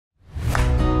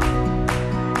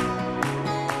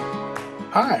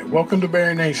Hi, welcome to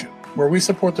Bari Nation, where we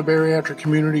support the bariatric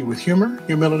community with humor,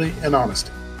 humility, and honesty.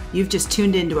 You've just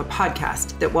tuned into a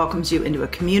podcast that welcomes you into a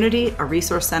community, a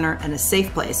resource center, and a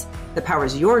safe place that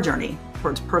powers your journey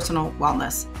towards personal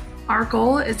wellness. Our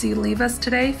goal is you leave us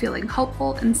today feeling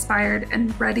hopeful, inspired,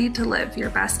 and ready to live your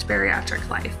best bariatric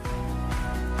life.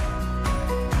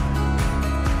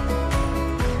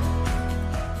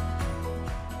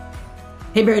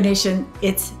 Hey, Bari Nation,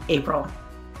 it's April.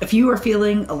 If you are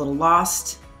feeling a little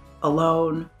lost,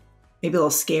 alone, maybe a little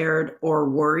scared or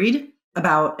worried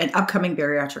about an upcoming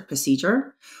bariatric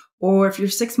procedure, or if you're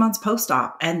 6 months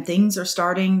post-op and things are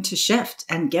starting to shift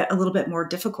and get a little bit more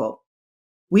difficult,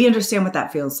 we understand what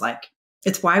that feels like.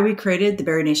 It's why we created the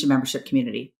Bari Nation membership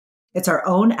community. It's our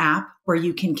own app where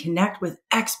you can connect with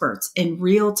experts in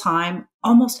real time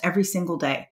almost every single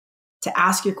day to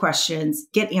ask your questions,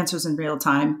 get answers in real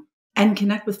time, and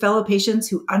connect with fellow patients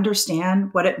who understand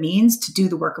what it means to do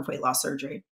the work of weight loss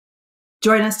surgery.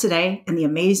 Join us today in the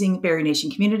amazing Bari Nation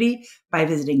community by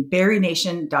visiting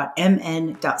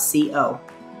barination.mn.co.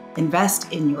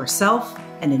 Invest in yourself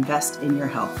and invest in your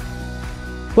health.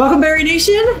 Welcome, Bari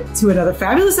Nation, to another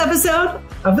fabulous episode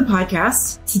of the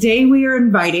podcast. Today, we are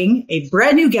inviting a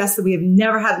brand new guest that we have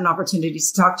never had an opportunity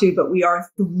to talk to, but we are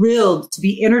thrilled to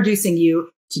be introducing you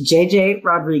to JJ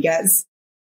Rodriguez.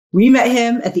 We met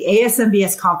him at the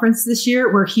ASMBS conference this year,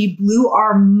 where he blew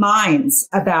our minds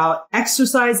about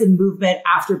exercise and movement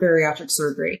after bariatric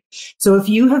surgery. So if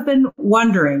you have been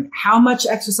wondering how much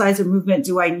exercise or movement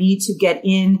do I need to get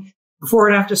in before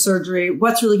and after surgery,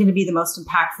 what's really going to be the most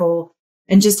impactful,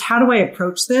 and just how do I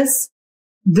approach this,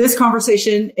 this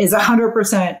conversation is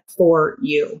 100% for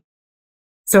you.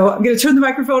 So I'm going to turn the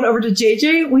microphone over to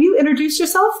JJ. Will you introduce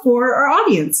yourself for our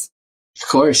audience? Of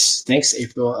course. Thanks,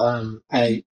 April.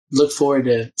 I look forward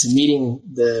to meeting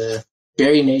the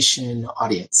Bari Nation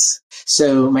audience.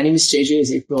 So my name is JJ,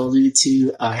 as April alluded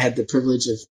to. I had the privilege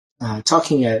of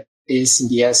talking at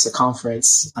ASMBS, a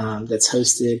conference that's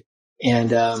hosted,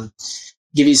 and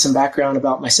give you some background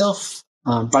about myself.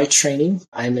 By training,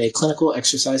 I'm a clinical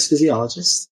exercise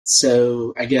physiologist.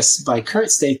 So I guess by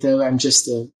current state, though, I'm just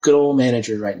a good old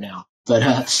manager right now. But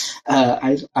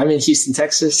I'm in Houston,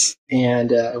 Texas,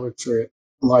 and I work for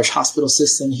large hospital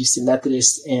system, Houston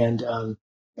Methodist, and I'm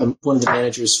one of the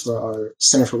managers for our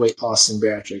Center for Weight Loss and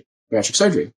Bariatric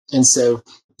Surgery. And so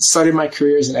started my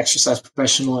career as an exercise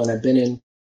professional, and I've been in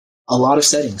a lot of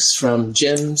settings, from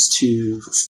gyms to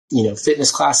fitness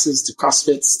classes to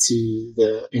CrossFits to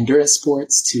the endurance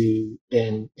sports to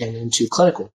and into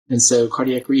clinical. And so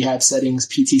cardiac rehab settings,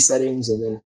 PT settings, and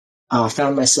then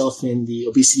found myself in the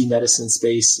obesity medicine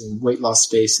space and weight loss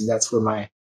space, and that's where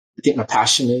I think my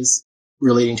passion is,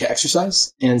 relating to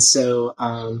exercise. And so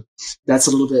that's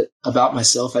a little bit about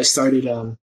myself. I started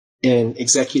in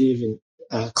executive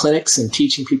and clinics and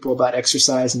teaching people about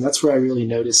exercise. And that's where I really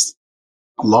noticed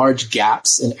large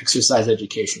gaps in exercise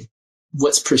education.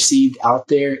 What's perceived out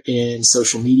there in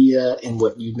social media and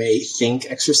what you may think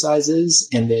exercise is,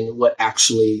 and then what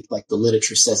actually like the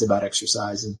literature says about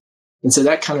exercise. And so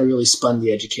that kind of really spun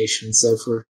the education. So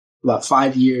for about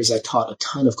 5 years, I taught a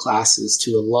ton of classes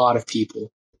to a lot of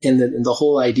people. And the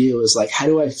whole idea was like, how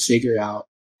do I figure out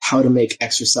how to make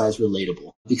exercise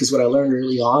relatable? Because what I learned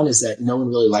early on is that no one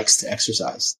really likes to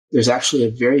exercise. There's actually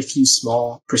a very few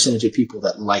small percentage of people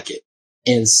that like it.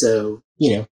 And so,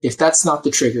 if that's not the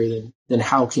trigger, then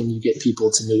how can you get people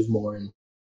to move more and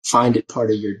find it part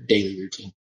of your daily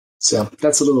routine? So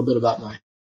that's a little bit about my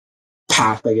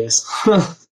path, I guess.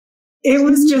 It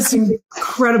was just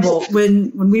incredible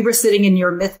when we were sitting in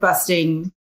your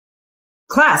myth-busting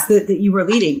class that you were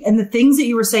leading, and the things that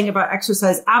you were saying about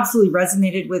exercise absolutely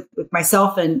resonated with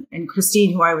myself and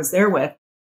Christine, who I was there with,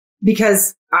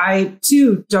 because I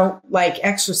too don't like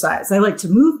exercise. I like to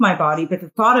move my body, but the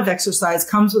thought of exercise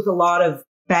comes with a lot of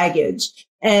baggage.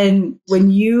 And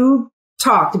when you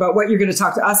talked about what you're going to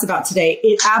talk to us about today,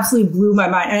 it absolutely blew my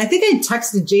mind. And I think I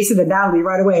texted Jason and Natalie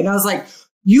right away, and I was like,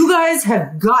 you guys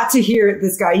have got to hear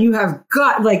this guy. You have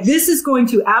got, this is going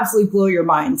to absolutely blow your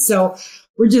mind. So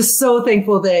we're just so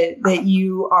thankful that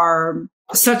you are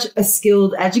such a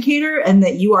skilled educator and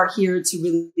that you are here to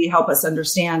really help us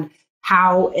understand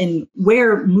how and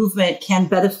where movement can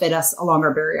benefit us along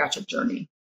our bariatric journey.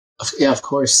 Yeah, of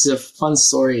course. It's a fun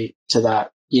story to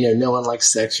that. No one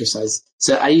likes to exercise.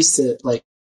 So I used to,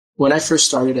 when I first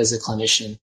started as a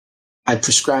clinician, I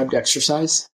prescribed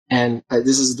exercise. And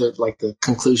this is the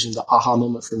conclusion, the aha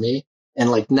moment for me. And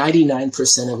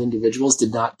 99% of individuals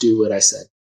did not do what I said.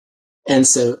 And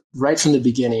so right from the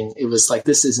beginning, it was like,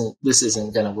 this isn't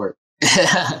going to work.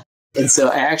 And so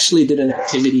I actually did an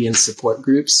activity in support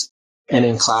groups And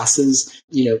in classes,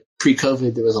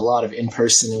 pre-COVID, there was a lot of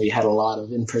in-person and we had a lot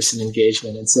of in-person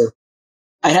engagement. And so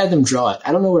I had them draw it.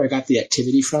 I don't know where I got the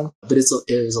activity from, but it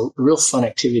was a real fun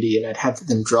activity. And I'd have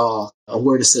them draw a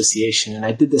word association. And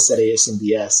I did this at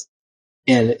ASMBS.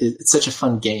 And it's such a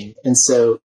fun game. And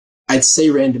so I'd say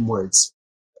random words.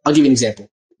 I'll give you an example.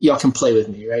 Y'all can play with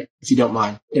me, right? If you don't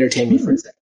mind. Entertain me for a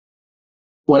second.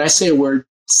 When I say a word,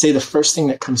 say the first thing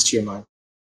that comes to your mind.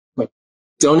 Like,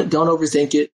 don't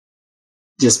overthink it.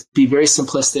 Just be very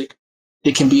simplistic.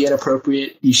 It can be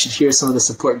inappropriate. You should hear some of the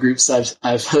support groups I've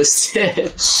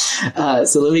hosted.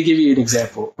 So let me give you an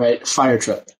example, right? Fire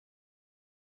truck.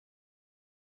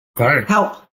 Fire.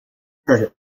 Help.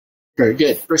 Perfect. Very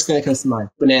good. First thing that comes to mind.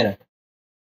 Banana.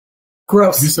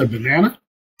 Gross. You said banana?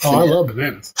 Oh, I love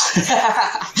bananas.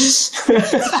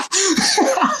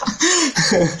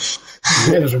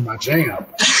 Bananas are my jam.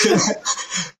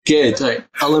 Good. All right.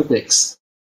 Olympics.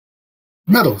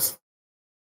 Medals.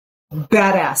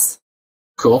 Badass.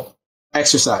 Cool.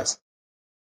 Exercise.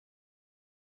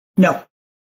 No.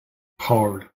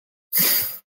 Hard.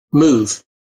 Move.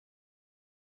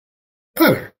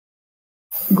 Better.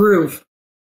 Groove.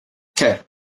 Okay.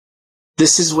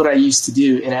 This is what I used to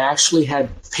do, and I actually had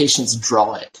patients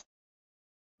draw it.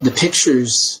 The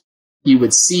pictures you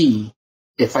would see,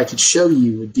 if I could show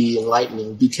you, would be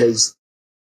enlightening because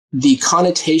the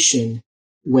connotation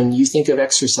when you think of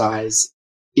exercise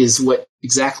is what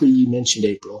exactly you mentioned,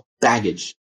 April,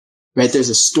 baggage, right? There's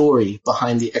a story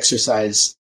behind the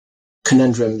exercise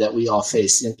conundrum that we all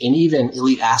face. And even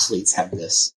elite athletes have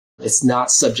this. It's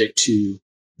not subject to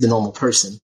the normal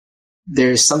person.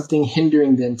 There's something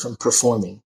hindering them from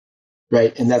performing,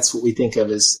 right? And that's what we think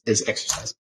of as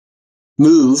exercise.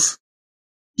 Move,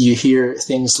 you hear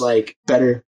things like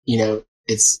better,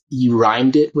 it's you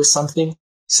rhymed it with something.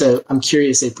 So I'm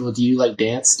curious, April, do you like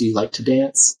dance? Do you like to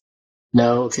dance?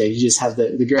 No? Okay, you just have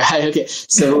the guy. Okay,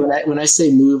 so when I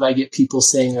say move, I get people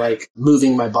saying like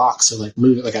moving my box or like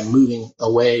moving, like I'm moving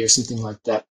away or something like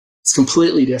that. It's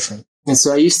completely different. And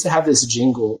so I used to have this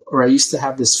jingle, or I used to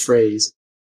have this phrase,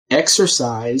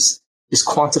 exercise is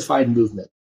quantified movement.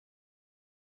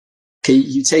 Okay,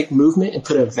 you take movement and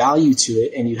put a value to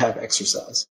it and you have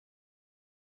exercise.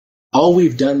 All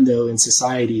we've done though in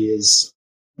society is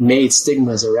made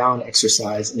stigmas around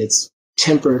exercise, and it's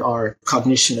tempered our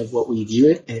cognition of what we view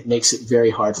it, and it makes it very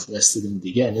hard for us to then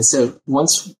begin. And so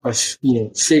once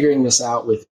figuring this out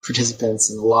with participants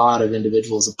and a lot of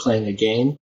individuals of playing a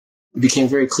game, it became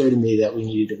very clear to me that we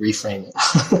needed to reframe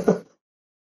it.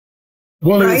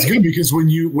 Well, Right? it's good because when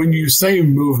you say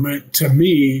movement, to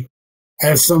me,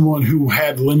 as someone who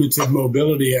had limited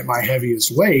mobility at my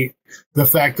heaviest weight, the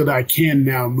fact that I can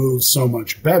now move so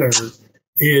much better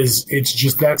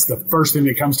that's the first thing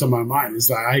that comes to my mind is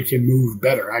that I can move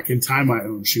better. I can tie my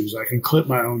own shoes. I can clip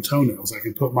my own toenails. I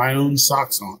can put my own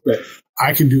socks on. Right.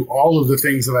 I can do all of the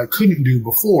things that I couldn't do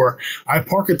before. I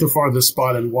park at the farthest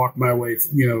spot and walk my way,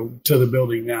 to the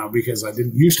building now because I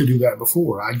didn't used to do that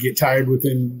before. I'd get tired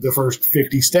within the first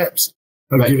 50 steps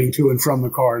of Right. getting to and from the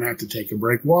car and have to take a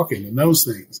break walking and those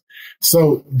things.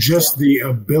 So just the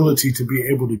ability to be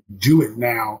able to do it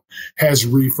now has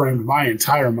reframed my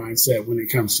entire mindset when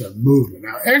it comes to movement.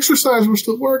 Now, exercise we're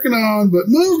still working on, but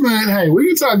movement, hey, we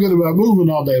can talk good about movement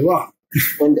all day long.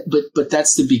 But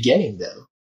that's the beginning though.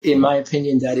 In my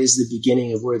opinion, that is the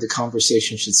beginning of where the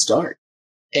conversation should start.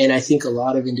 And I think a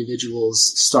lot of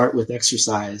individuals start with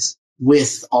exercise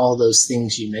with all those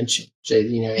things you mentioned, Jay,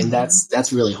 and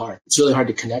that's really hard. It's really hard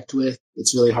to connect with.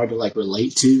 It's really hard to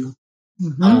relate to.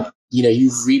 Mm-hmm.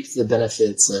 You've reaped the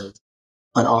benefits of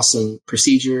an awesome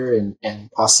procedure and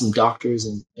awesome doctors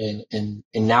and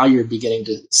now you're beginning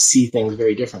to see things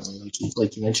very differently.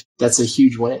 Like you mentioned, that's a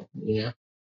huge win,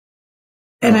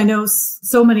 And I know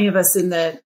so many of us in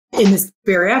this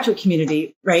bariatric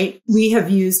community, right?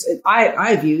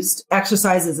 I've used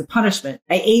exercise as a punishment.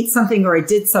 I ate something or I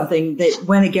did something that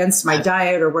went against my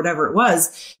diet or whatever it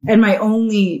was. And my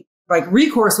only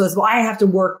recourse was, well, I have to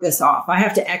work this off. I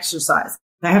have to exercise.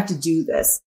 I have to do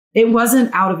this. It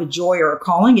wasn't out of a joy or a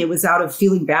calling. It was out of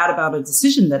feeling bad about a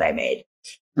decision that I made.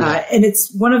 Yeah. And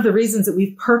it's one of the reasons that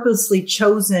we've purposely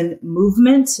chosen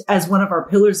movement as one of our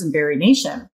pillars in Bari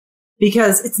Nation,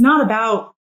 because it's not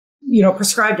about,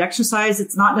 prescribed exercise.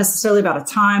 It's not necessarily about a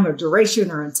time or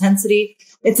duration or intensity.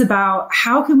 It's about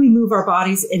how can we move our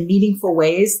bodies in meaningful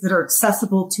ways that are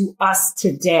accessible to us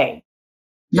today,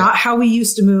 not how we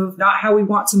used to move, not how we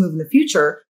want to move in the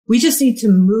future. We just need to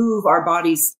move our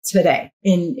bodies today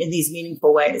in these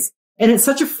meaningful ways. And it's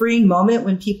such a freeing moment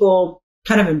when people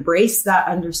kind of embrace that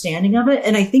understanding of it.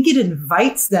 And I think it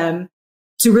invites them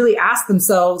to really ask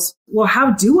themselves, well,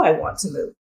 how do I want to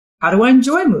move? How do I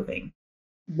enjoy moving?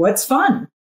 what's fun?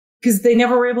 Because they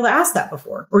never were able to ask that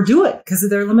before or do it because of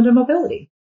their limited mobility.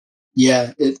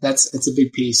 Yeah, it's a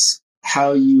big piece.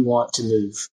 How you want to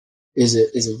move is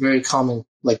a very common,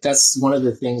 like that's one of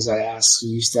the things we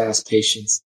used to ask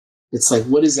patients. It's like,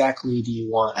 what exactly do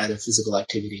you want out of physical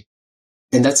activity?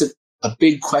 And that's a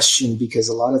big question because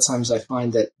a lot of times I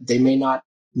find that they may not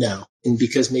know. And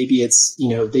because maybe it's,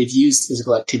 they've used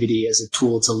physical activity as a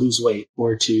tool to lose weight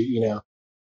or to,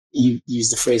 you use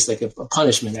the phrase like a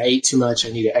punishment. I ate too much. I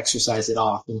need to exercise it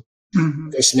off. And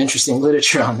there's some interesting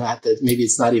literature on that maybe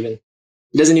it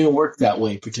doesn't even work that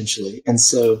way potentially. And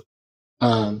so,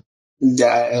 I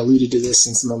alluded to this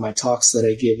in some of my talks that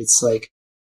I give. It's like,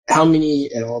 how many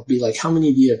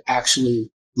of you have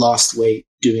actually lost weight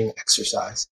doing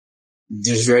exercise?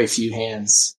 There's very few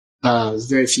hands. And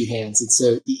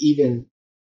so even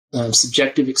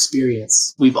subjective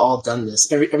experience, we've all done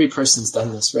this. Every person's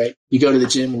done this, right? You go to the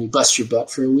gym and you bust your butt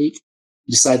for a week.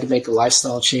 You decide to make a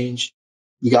lifestyle change.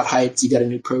 You got hyped. You got a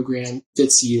new program,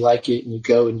 fits you, like it, and you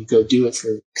go do it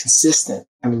for consistent.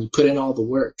 I mean, you put in all the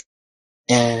work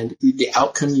and the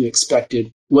outcome you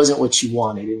expected wasn't what you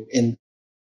wanted. And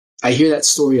I hear that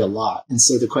story a lot. And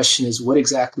so the question is, what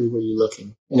exactly were you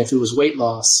looking? And if it was weight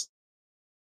loss,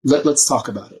 let's talk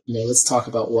about it. Let's talk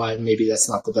about why maybe that's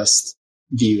not the best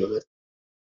view of it.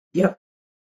 Yep.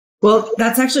 Well,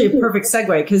 that's actually a perfect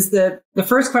segue because the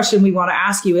first question we want to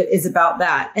ask you is about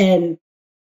that. And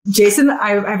Jason,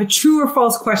 I have a true or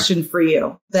false question for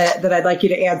you that I'd like you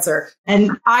to answer.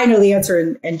 And I know the answer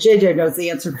and JJ knows the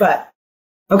answer, but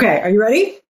okay. Are you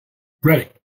ready? Ready.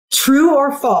 True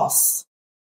or false?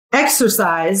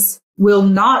 Exercise will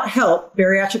not help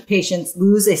bariatric patients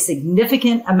lose a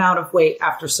significant amount of weight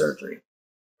after surgery.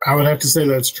 I would have to say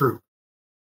that's true.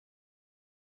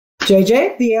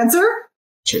 JJ, the answer?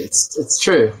 It's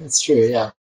true. It's true.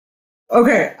 Yeah.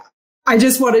 Okay. I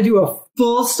just want to do a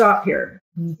full stop here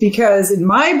because in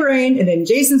my brain and in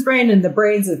Jason's brain and the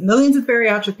brains of millions of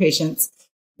bariatric patients,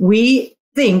 we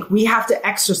think we have to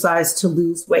exercise to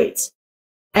lose weight.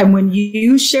 And when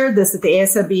you shared this at the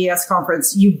ASMBES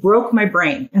conference, you broke my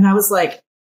brain. And I was like,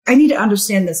 I need to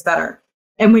understand this better.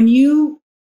 And when you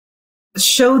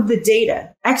showed the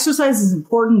data, exercise is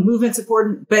important, movement's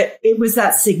important, but it was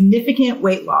that significant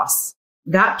weight loss.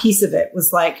 That piece of it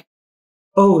was like,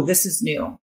 oh, this is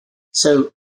new.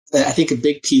 So I think a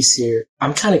big piece here,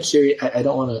 I'm kind of curious. I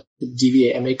don't want to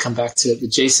deviate. I may come back to it.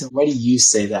 But Jason, why do you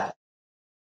say that?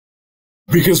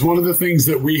 Because one of the things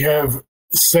that we have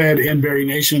said in Barry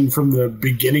Nation from the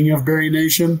beginning of Barry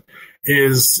Nation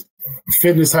is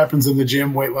fitness happens in the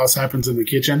gym, weight loss happens in the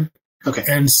kitchen. Okay.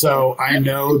 And so I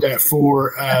know that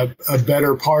for a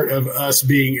better part of us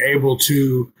being able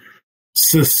to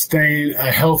sustain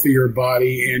a healthier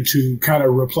body and to kind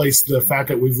of replace the fat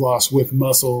that we've lost with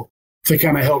muscle to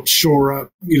kind of help shore up,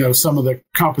 some of the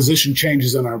composition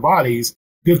changes in our bodies,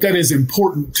 that is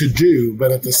important to do,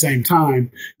 but at the same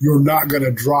time, you're not going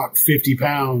to drop 50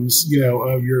 pounds,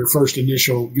 of your first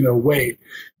initial, weight,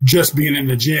 just being in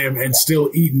the gym and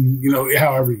still eating,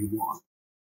 however you want.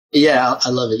 Yeah, I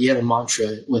love it. You have a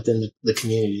mantra within the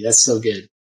community. That's so good.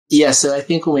 Yeah, so I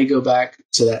think when we go back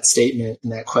to that statement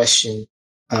and that question,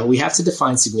 we have to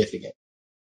define significant.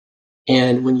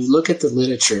 And when you look at the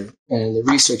literature and the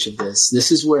research of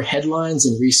this is where headlines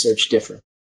and research differ.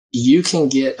 You can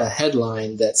get a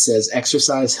headline that says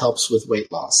exercise helps with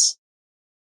weight loss.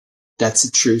 That's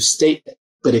a true statement.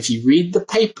 But if you read the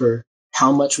paper,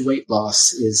 how much weight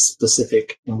loss is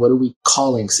specific and what are we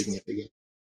calling significant?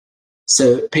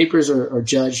 So papers are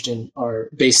judged and are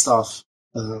based off,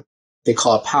 they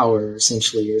call it power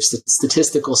essentially, or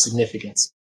statistical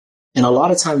significance. And a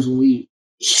lot of times when we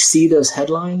see those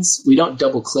headlines, we don't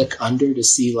double click under to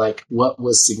see like what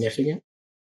was significant.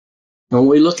 And when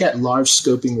we look at large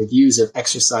scoping reviews of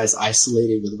exercise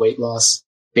isolated with weight loss,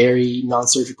 Barry,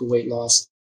 non-surgical weight loss,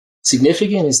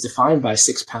 significant is defined by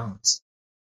 6 pounds.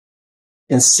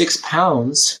 And 6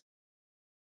 pounds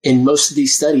in most of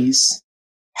these studies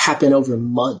happen over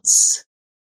months.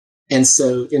 And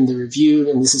so in the review,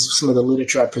 and this is some of the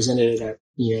literature I presented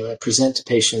I present to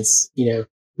patients,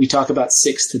 we talk about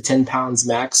 6 to 10 pounds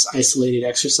max isolated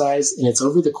exercise, and it's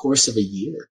over the course of a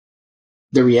year.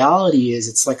 The reality is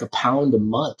it's like a pound a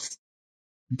month,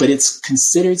 but it's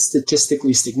considered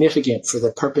statistically significant for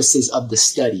the purposes of the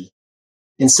study.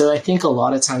 And so I think a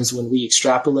lot of times when we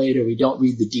extrapolate or we don't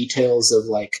read the details of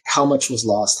like how much was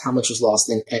lost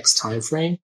in X time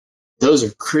frame, those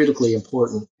are critically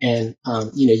important. And,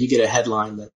 you get a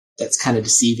headline that's kind of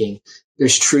deceiving.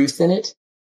 There's truth in it,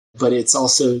 but it's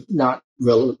also not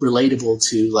relatable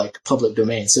to like public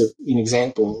domain. So an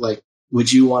example, like,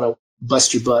 would you want to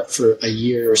bust your butt for a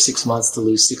year or 6 months to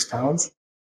lose 6 pounds?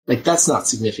 Like that's not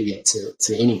significant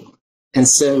to anyone. And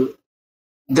so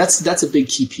that's a big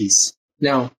key piece.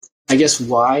 Now, I guess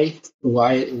why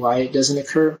it doesn't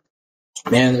occur?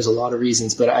 Man, there's a lot of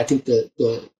reasons, but I think the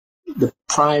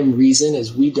prime reason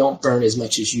is we don't burn as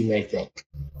much as you may think.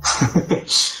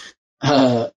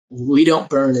 We don't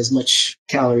burn as much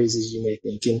calories as you may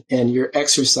think, and your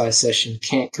exercise session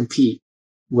can't compete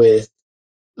with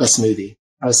a smoothie.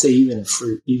 I would say even a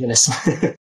fruit, even a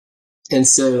smoothie. And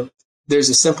so there's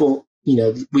a simple,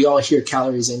 we all hear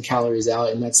calories in, calories out,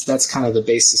 and that's kind of the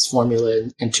basis formula.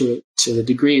 And to the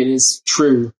degree it is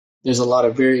true, there's a lot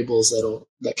of variables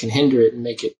that can hinder it and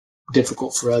make it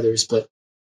difficult for others, but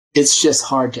it's just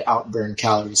hard to outburn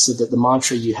calories. So that the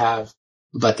mantra you have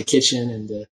about the kitchen and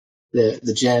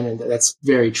the gym, and that's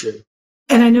very true.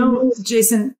 And I know,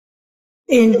 Jason,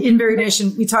 in Berry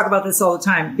Nation, we talk about this all the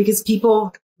time because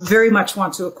people very much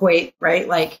want to equate, right?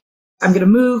 Like, I'm going to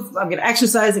move, I'm going to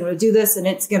exercise, I'm going to do this, and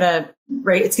it's going to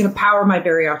power my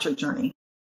bariatric journey.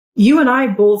 You and I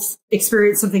both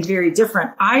experienced something very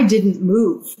different. I didn't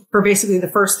move for basically the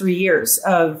first 3 years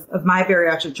of my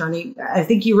bariatric journey. I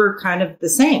think you were kind of the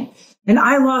same. And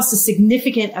I lost a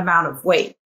significant amount of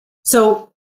weight.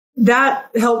 So that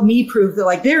helped me prove that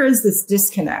like there is this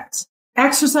disconnect.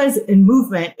 Exercise and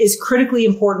movement is critically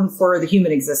important for the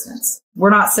human existence.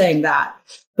 We're not saying that.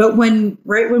 But when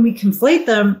we conflate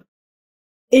them,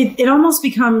 it almost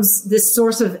becomes this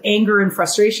source of anger and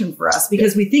frustration for us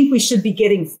because we think we should be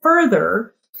getting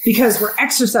further because we're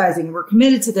exercising, we're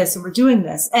committed to this and we're doing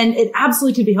this. And it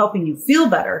absolutely could be helping you feel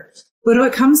better. But when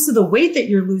it comes to the weight that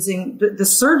you're losing, the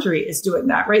surgery is doing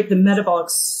that, right? The metabolic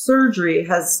surgery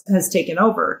has taken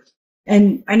over.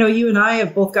 And I know you and I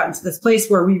have both gotten to this place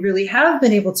where we really have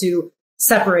been able to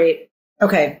separate,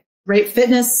 okay, right?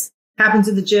 Fitness happens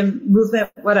in the gym,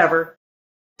 movement, whatever.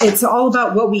 It's all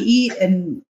about what we eat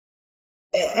and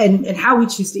how we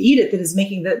choose to eat it that is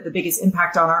making the biggest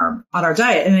impact on our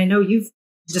diet. And I know you've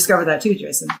discovered that too,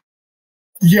 Jason.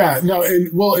 Yeah, no,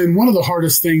 and one of the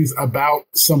hardest things about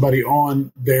somebody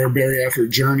on their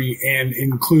bariatric journey and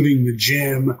including the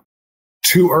gym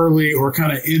too early or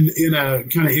kind of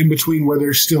in between where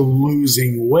they're still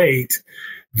losing weight,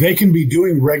 they can be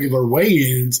doing regular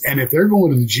weigh-ins. And if they're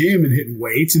going to the gym and hitting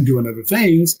weights and doing other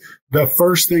things, the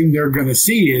first thing they're going to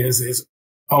see is,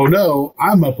 oh no,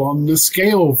 I'm up on the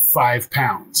scale 5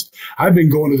 pounds. I've been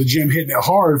going to the gym hitting it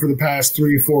hard for the past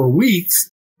 3-4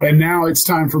 weeks. And now it's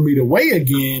time for me to weigh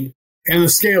again. And the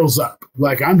scale's up.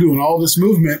 Like I'm doing all this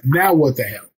movement. Now what the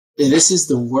hell? This is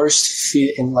the worst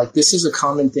fit. And like, this is a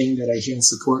common thing that I hear in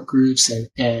support groups let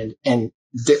me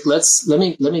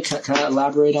kind of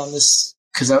elaborate on this.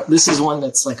 Because this is one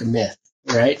that's like a myth,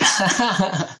 right?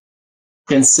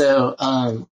 And so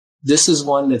this is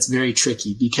one that's very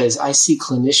tricky because I see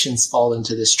clinicians fall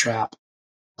into this trap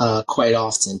quite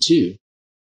often too.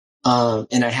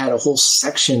 And I had a whole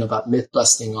section about myth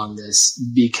busting on this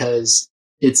because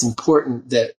it's important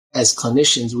that as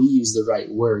clinicians, we use the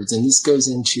right words. And this goes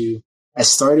into, I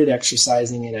started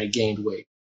exercising and I gained weight.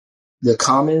 The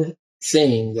common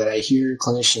thing that I hear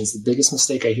clinicians, the biggest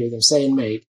mistake I hear them say and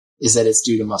make is that it's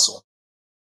due to muscle.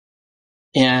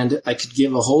 And I could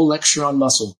give a whole lecture on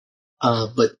muscle,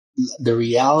 but the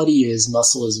reality is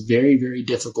muscle is very, very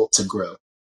difficult to grow.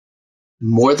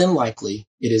 More than likely,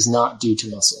 it is not due to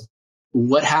muscle.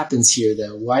 What happens here,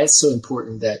 though, why it's so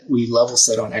important that we level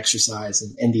set on exercise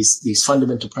and these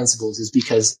fundamental principles is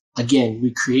because, again,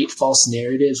 we create false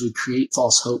narratives, we create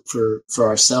false hope for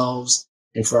ourselves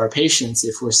and for our patients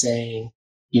if we're saying,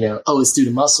 oh, it's due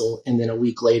to muscle, and then a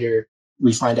week later,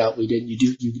 we find out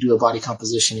you do a body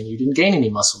composition and you didn't gain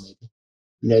any muscle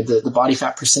maybe. The body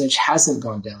fat percentage hasn't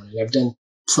gone down. And I've done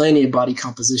plenty of body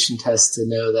composition tests to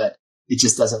know that it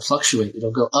just doesn't fluctuate.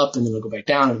 It'll go up and then it'll go back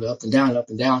down and go up and down and up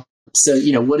and down. So,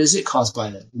 what is it caused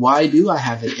by that? Why do I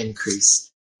have an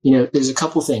increase? There's a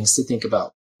couple things to think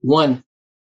about. One,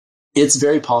 it's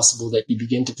very possible that you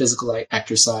begin to physical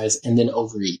exercise and then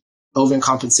overeat.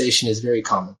 Overcompensation is very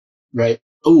common, right?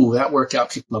 Oh, that workout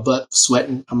kicked my butt,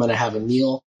 sweating. I'm going to have a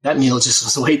meal. That meal just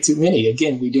was way too many.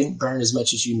 Again, we didn't burn as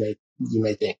much as you may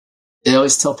think. They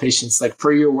always tell patients, like,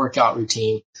 per your workout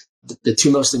routine, the two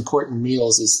most important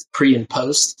meals is pre and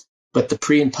post, but the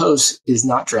pre and post is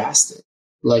not drastic.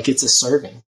 Like it's a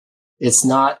serving. It's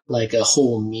not like a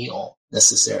whole meal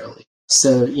necessarily.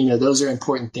 So, those are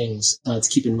important things to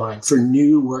keep in mind. For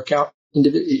new workout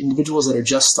individuals that are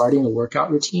just starting a workout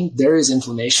routine, there is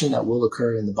inflammation that will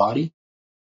occur in the body.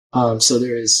 So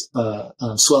there is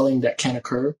swelling that can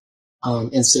occur.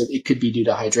 And so it could be due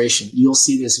to hydration. You'll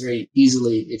see this very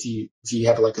easily if you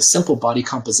have like a simple body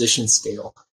composition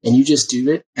scale and you just do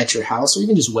it at your house or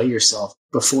even just weigh yourself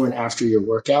before and after your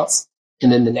workouts.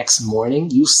 And then the next morning,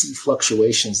 you'll see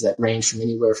fluctuations that range from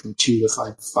anywhere from 2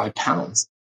 to 5 pounds.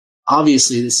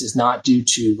 Obviously, this is not due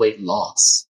to weight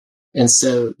loss. And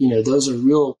so, those are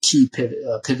real key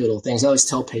pivotal things. I always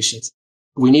tell patients,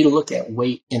 we need to look at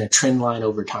weight in a trend line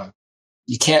over time.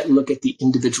 You can't look at the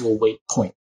individual weight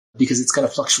point because it's going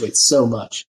to fluctuate so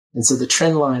much. And so the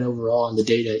trend line overall in the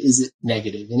data, is it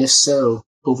negative? And if so,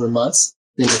 over months,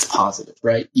 then it's positive,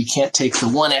 right? You can't take the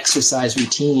one exercise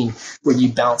routine where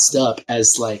you bounced up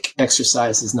as like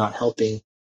exercise is not helping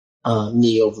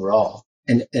me overall.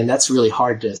 And that's really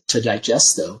hard to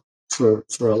digest though for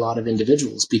a lot of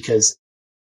individuals, because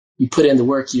you put in the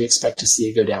work, you expect to see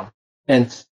it go down.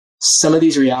 And some of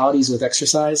these realities with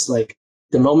exercise, like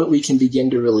the moment we can begin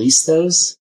to release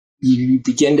those, you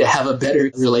begin to have a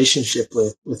better relationship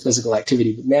with physical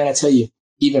activity. But man, I tell you,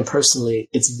 even personally,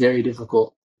 it's very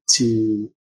difficult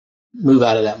to move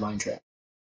out of that mind trap.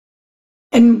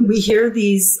 And we hear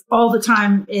these all the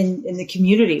time in the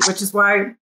community, which is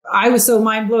why I was so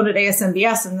mind blown at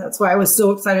ASMBS. And that's why I was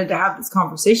so excited to have this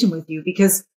conversation with you,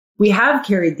 because we have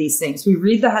carried these things. We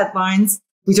read the headlines.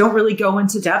 We don't really go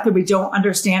into depth, or we don't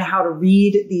understand how to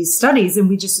read these studies. And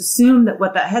we just assume that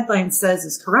what that headline says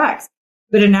is correct.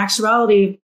 But in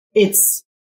actuality, it's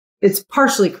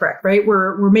partially correct, right?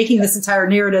 We're making this entire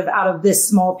narrative out of this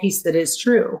small piece that is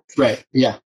true. Right.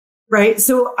 Yeah. Right.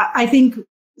 So I think,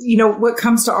 what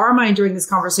comes to our mind during this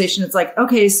conversation, it's like,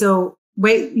 okay, so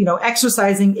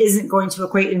exercising isn't going to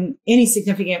equate in any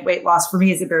significant weight loss for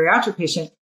me as a bariatric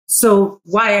patient. So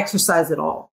why exercise at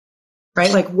all?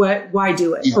 Right? Like why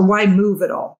do it? Yeah. Or why move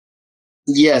at all?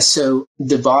 Yeah. So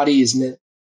the body is meant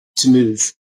to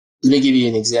move. Let me give you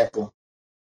an example.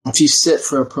 If you sit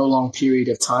for a prolonged period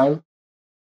of time,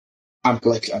 I'm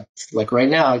like right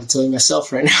now, I can tell you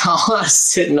myself right now, I'm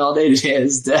sitting all day today at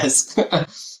this desk.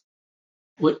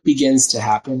 What begins to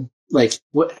happen?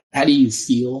 How do you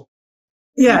feel?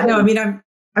 Yeah, no, I mean,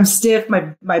 I'm stiff.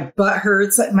 My butt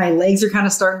hurts. My legs are kind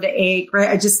of starting to ache, right?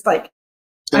 I just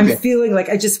I'm feeling like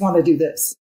I just want to do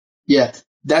this. Yeah,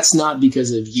 that's not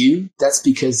because of you. That's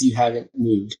because you haven't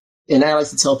moved. And I like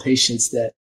to tell patients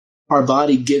that our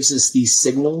body gives us these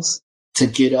signals to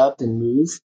get up and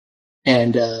move.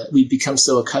 And we become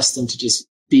so accustomed to just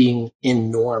being in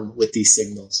norm with these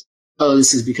signals. Oh,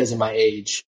 this is because of my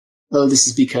age. Oh, this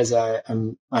is because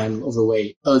I'm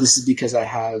overweight. Oh, this is because I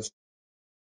have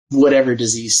whatever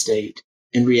disease state.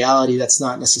 In reality, that's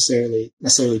not necessarily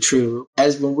true.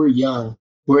 As when we're young,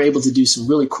 we're able to do some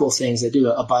really cool things. I do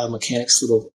a biomechanics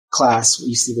little class we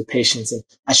used to do with patients, and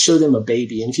I show them a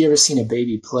baby. And if you ever seen a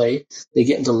baby play, they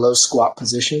get into low squat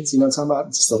positions. You know what I'm talking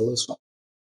about? Just a low squat.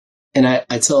 And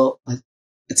I tell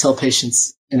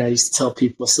patients, and I used to tell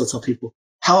people, I still tell people,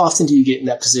 how often do you get in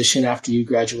that position after you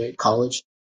graduate college?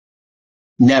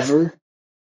 Never.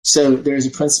 So there's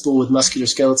a principle with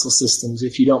musculoskeletal systems.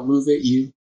 If you don't move it,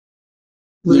 you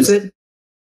lose it.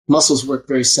 Muscles work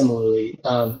very similarly.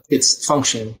 It's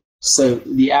function. So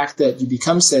the act that you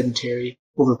become sedentary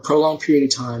over a prolonged period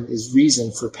of time is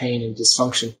reason for pain and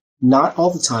dysfunction. Not all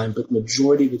the time, but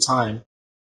majority of the time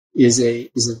is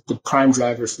the prime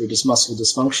driver for this muscle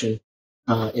dysfunction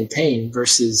and pain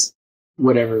versus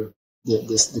whatever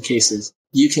the case is.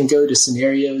 You can go to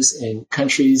scenarios in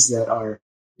countries that are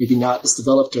maybe not as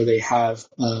developed, or they have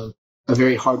a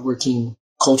very hardworking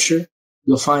culture.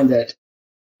 You'll find that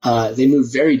they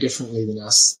move very differently than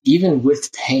us, even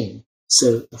with pain.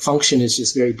 So the function is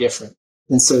just very different.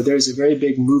 And so there's a very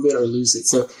big move it or lose it.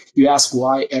 So you ask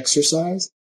why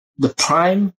exercise? The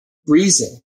prime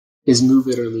reason is move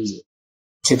it or lose it.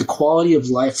 Okay, the quality of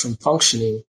life from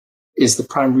functioning is the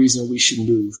prime reason we should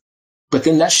move. But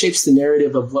then that shapes the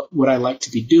narrative of what I like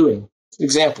to be doing.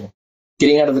 Example,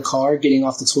 getting out of the car, getting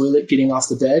off the toilet, getting off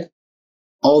the bed,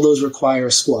 all those require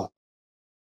a squat.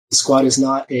 The squat is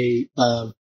not a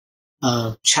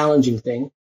challenging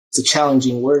thing. It's a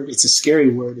challenging word. It's a scary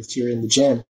word if you're in the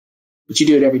gym. But you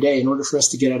do it every day. In order for us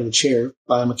to get out of the chair,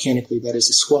 biomechanically, that is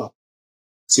a squat.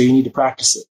 So you need to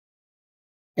practice it.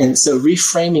 And so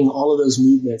reframing all of those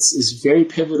movements is very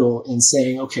pivotal in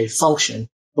saying, okay, function.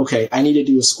 Okay, I need to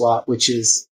do a squat, which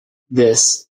is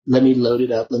this. Let me load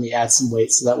it up. Let me add some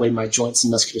weight so that way my joints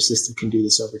and muscular system can do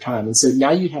this over time. And so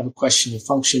now you have a question of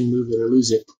function, move it or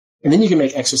lose it. And then you can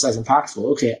make exercise impactful.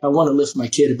 Okay, I want to lift my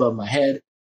kid above my head.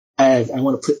 I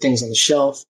want to put things on the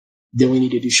shelf. Then we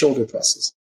need to do shoulder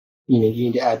presses. You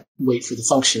need to add weight for the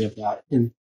function of that.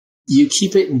 And you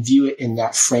keep it and view it in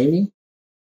that framing.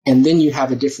 And then you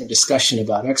have a different discussion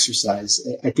about exercise.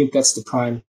 I think that's the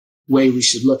prime way we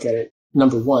should look at it.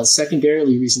 Number one.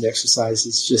 Secondarily, reason to exercise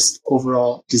is just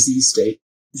overall disease state.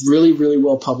 Really, really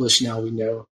well published now. We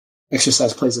know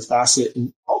exercise plays a facet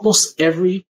in almost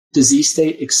every disease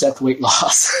state except weight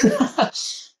loss.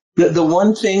 The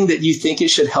one thing that you think it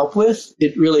should help with,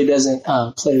 it really doesn't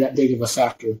play that big of a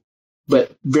factor.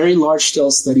 But very large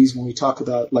scale studies, when we talk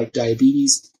about like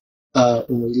diabetes,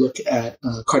 when we look at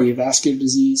cardiovascular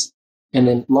disease, and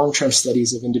then long-term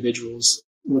studies of individuals,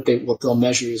 what they'll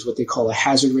measure is what they call a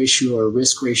hazard ratio or a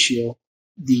risk ratio,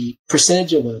 the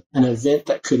percentage of an event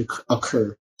that could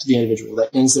occur to the individual that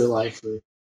ends their life or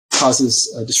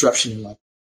causes a disruption in life.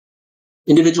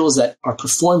 Individuals that are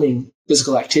performing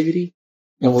physical activity,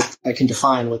 and I can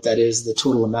define what that is, the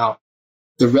total amount,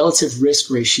 the relative risk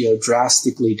ratio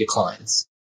drastically declines.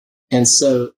 And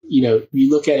so, you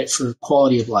look at it for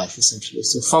quality of life, essentially.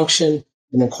 So function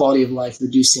and then quality of life,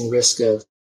 reducing risk of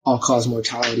all-cause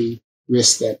mortality,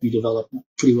 risk that we develop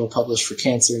pretty well published for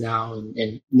cancer now,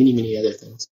 and many, many other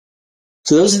things.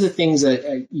 So those are the things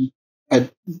that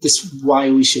this is why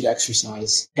we should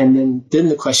exercise. And then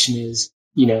the question is,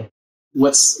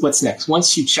 what's next?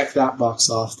 Once you check that box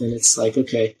off, then it's like,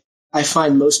 okay, I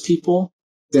find most people,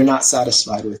 they're not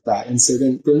satisfied with that. And so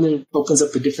then it opens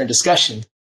up a different discussion,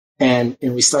 and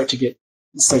we start to get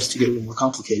a little more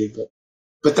complicated,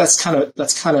 but that's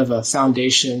kind of a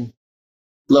foundation,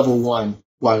 level one,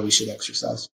 why we should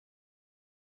exercise.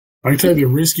 I can tell you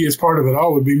the riskiest part of it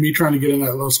all would be me trying to get in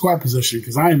that low squat position,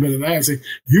 because I ain't been in that. See,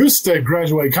 you stay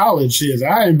graduate college, shit.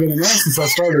 I ain't been in that since I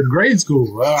started grade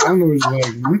school. I don't know what it's like.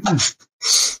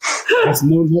 That's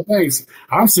no thanks.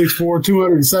 I'm 6'4",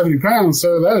 270 pounds,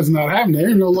 so that is not happening. There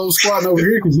ain't no low squatting over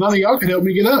here because none of y'all can help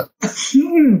me get up.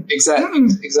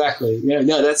 Exactly. Yeah,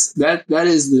 no, that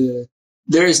is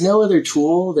there is no other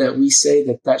tool that we say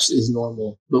that is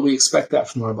normal, but we expect that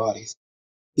from our bodies.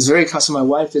 It's very custom. My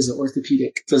wife is an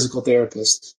orthopedic physical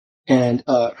therapist, and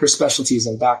her specialty is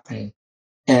in back pain.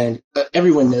 And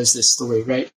everyone knows this story,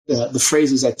 right? The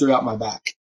phrase is, I threw out my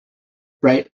back,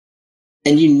 right?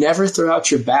 And you never throw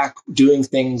out your back doing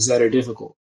things that are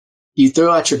difficult. You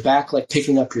throw out your back like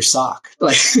picking up your sock.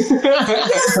 Like you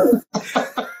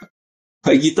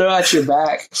throw out your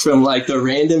back from like the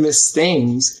randomest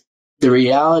things. The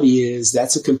reality is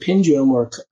that's a compendium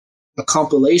or a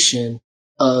compilation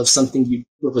of something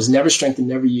that was never strengthened,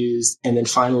 never used, and then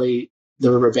finally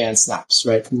the rubber band snaps,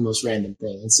 right, from the most random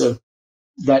thing. And so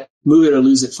that move it or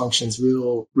lose it functions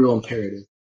real imperative.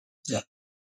 Yeah.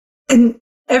 And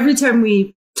every time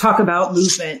we talk about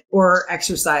movement or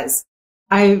exercise,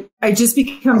 I just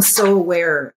become so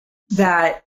aware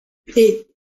that it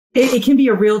can be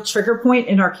a real trigger point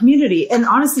in our community. And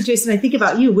honestly, Jason, I think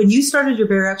about you. When you started your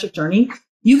bariatric journey,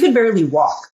 you could barely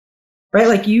walk, right?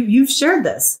 Like you've shared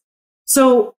this.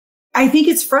 So I think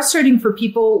it's frustrating for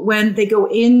people when they go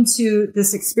into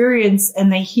this experience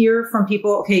and they hear from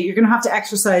people, okay, you're going to have to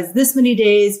exercise this many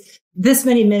days, this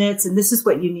many minutes, and this is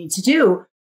what you need to do.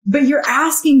 But you're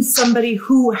asking somebody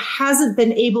who hasn't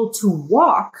been able to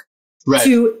walk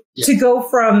to go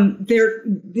from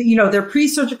their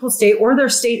pre-surgical state or their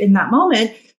state in that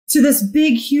moment to this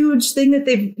big, huge thing that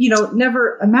they've,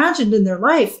 never imagined in their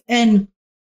life. And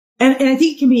I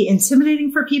think it can be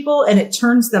intimidating for people, and it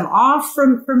turns them off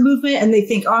from movement, and they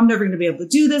think, oh, I'm never going to be able to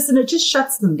do this. And it just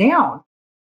shuts them down.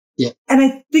 Yeah. And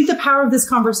I think the power of this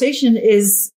conversation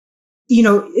is,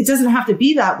 it doesn't have to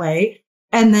be that way.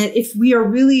 And that if we are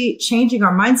really changing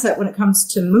our mindset when it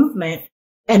comes to movement,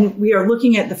 and we are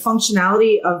looking at the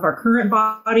functionality of our current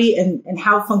body and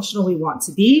how functional we want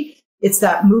to be, it's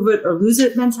that move it or lose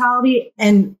it mentality.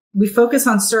 And we focus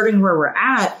on starting where we're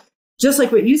at. Just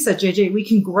like what you said, JJ, we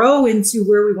can grow into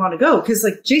where we want to go. Because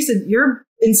like Jason, you're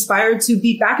inspired to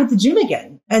be back at the gym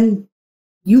again, and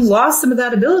you lost some of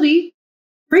that ability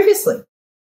previously.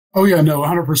 Oh yeah, no,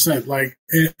 100%. Like,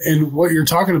 and what you're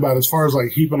talking about as far as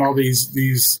like heaping all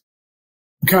these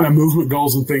kind of movement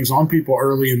goals and things on people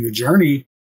early in the journey,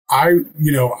 I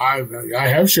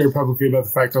have shared publicly about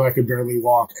the fact that I could barely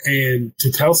walk, and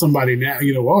to tell somebody now,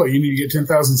 you need to get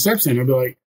 10,000 steps in, I'd be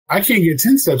like, I can't get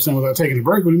 10 steps in without taking a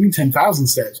break. What do you mean 10,000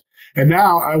 steps? And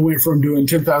now I went from doing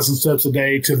 10,000 steps a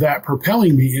day to that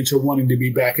propelling me into wanting to be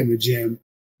back in the gym,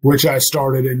 which I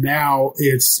started. And now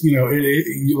it's,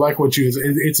 you like what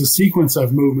it's a sequence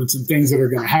of movements and things that are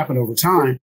going to happen over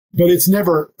time, but it's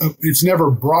never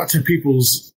brought to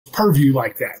people's purview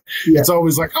like that. Yeah. It's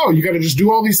always like, oh, you got to just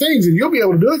do all these things and you'll be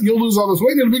able to do it. You'll lose all this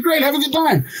weight. It'll be great. Have a good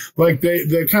time. Like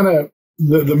the kind of,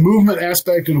 the movement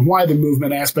aspect and why the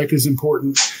movement aspect is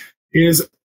important is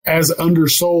as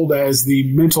undersold as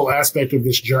the mental aspect of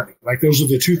this journey. Like those are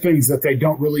the two things that they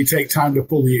don't really take time to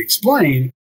fully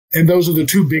explain. And those are the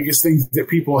two biggest things that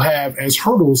people have as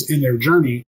hurdles in their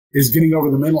journey, is getting over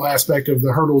the mental aspect of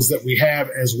the hurdles that we have,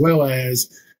 as well as,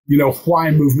 why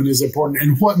movement is important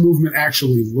and what movement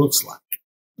actually looks like.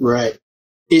 Right.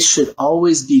 it should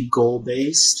always be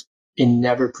goal-based and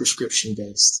never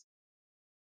prescription-based.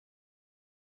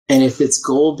 And if it's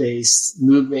goal-based,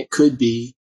 movement could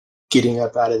be getting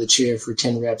up out of the chair for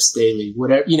 10 reps daily,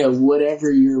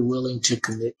 whatever you're willing to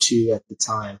commit to at the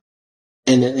time.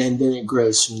 And then it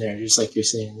grows from there, just like you're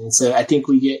saying. And so I think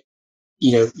we get,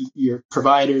 your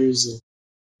providers, and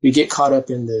we get caught up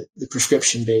in the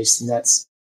prescription-based, and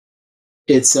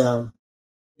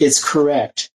it's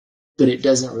correct, but it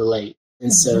doesn't relate.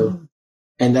 And so,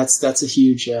 and that's a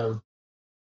huge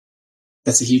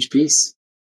piece.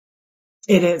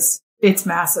 It is. It's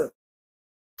massive.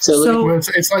 So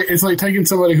it's like taking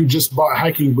somebody who just bought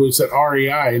hiking boots at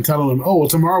REI and telling them, oh, well,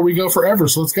 tomorrow we go for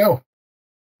Everest. Let's go.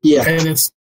 Yeah. And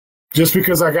it's just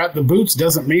because I got the boots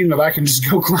doesn't mean that I can just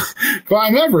go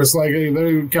climb Everest. Like,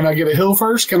 can I get a hill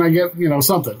first? Can I get,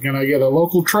 something? Can I get a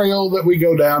local trail that we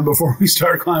go down before we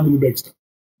start climbing the big stuff?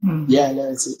 Yeah, no,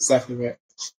 that's exactly right.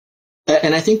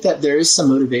 And I think that there is some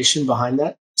motivation behind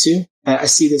that too. I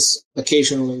see this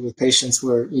occasionally with patients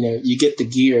where, you get the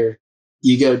gear,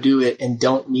 you go do it and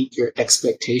don't meet your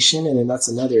expectation. And then that's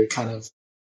another kind of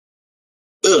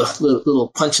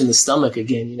little punch in the stomach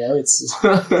again, it's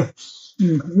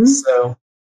So,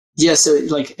 yeah. So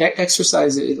like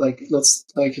exercise,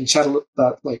 I can chat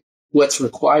about like what's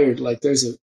required. Like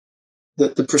there's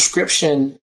the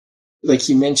prescription, like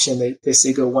you mentioned, they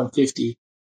say go 150.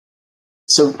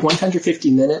 So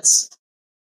 150 minutes,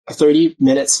 30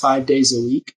 minutes, 5 days a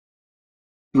week,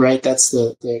 right? That's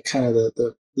the kind of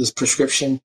this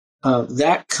prescription.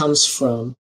 That comes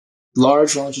from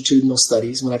large longitudinal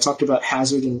studies. When I talked about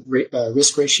hazard and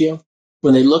risk ratio,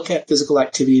 when they look at physical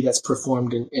activity that's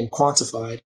performed and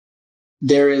quantified,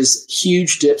 there is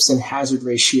huge dips in hazard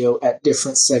ratio at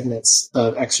different segments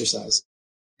of exercise.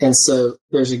 And so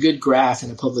there's a good graph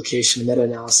in a publication, a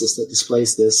meta-analysis that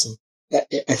displays this. And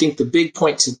I think the big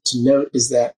point to note is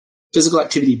that physical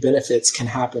activity benefits can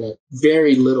happen at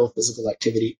very little physical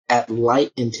activity at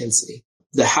light intensity.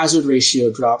 The hazard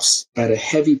ratio drops at a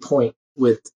heavy point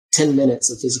with 10 minutes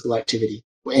of physical activity,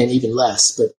 and even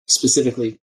less, but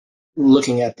specifically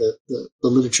looking at the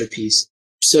literature piece.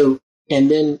 So, and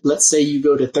then let's say you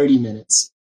go to 30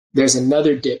 minutes, there's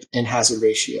another dip in hazard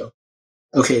ratio.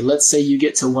 Okay, let's say you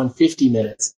get to 150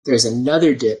 minutes, there's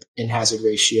another dip in hazard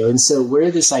ratio. And so where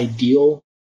this ideal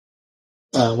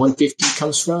 150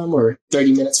 comes from, or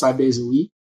 30 minutes, 5 days a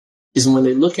week, is when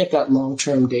they look at that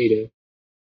long-term data,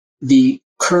 the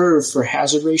curve for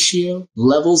hazard ratio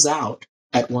levels out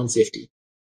at 150.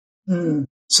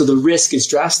 So the risk is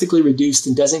drastically reduced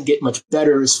and doesn't get much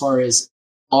better as far as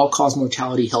all-cause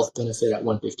mortality health benefit at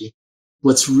 150.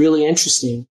 What's really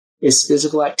interesting is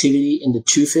physical activity in the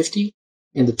 250,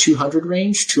 in the 200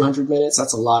 range, 200 minutes,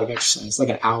 that's a lot of exercise, like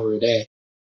an hour a day.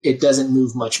 It doesn't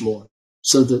move much more.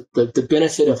 So the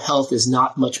benefit of health is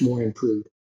not much more improved.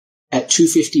 At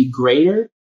 250 greater,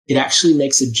 it actually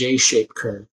makes a J-shaped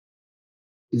curve.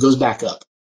 It goes back up.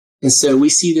 And so we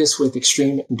see this with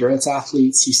extreme endurance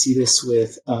athletes. You see this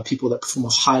with people that perform a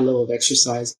high level of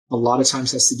exercise. A lot of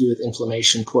times has to do with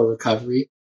inflammation, poor recovery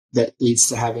that leads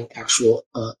to having actual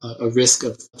a risk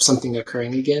of something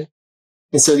occurring again.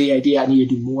 And so the idea I need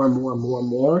to do more and more and more and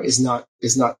more is not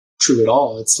true at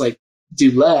all. It's like do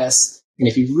less. And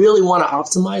if you really want to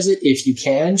optimize it, if you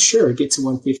can, sure, get to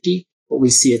 150. But we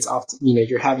see it's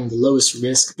you're having the lowest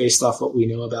risk based off what we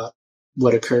know about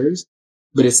what occurs.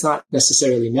 But it's not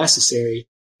necessarily necessary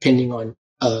depending on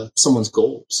someone's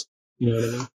goals. You know what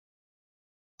I mean?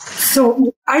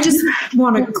 So I just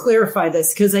want to clarify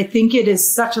this because I think it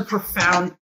is such a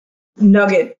profound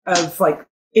nugget of like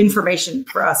information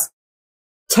for us.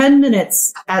 10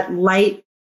 minutes at light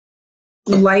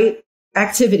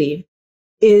activity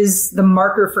is the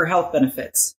marker for health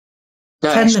benefits.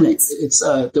 No, 10 actually, minutes. It's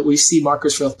that we see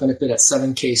markers for health benefit at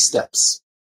 7K steps.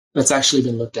 That's actually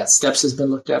been looked at. Steps has been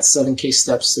looked at. 7K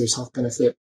steps, there's health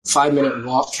benefit. 5-minute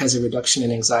walk has a reduction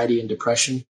in anxiety and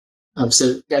depression.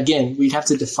 So again, we'd have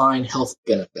to define health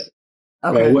benefit.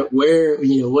 Okay. Right? Where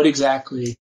what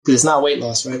exactly? Because it's not weight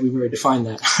loss, right? We've already defined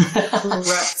that.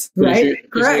 Correct. Right.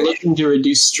 If you're looking to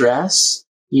reduce stress,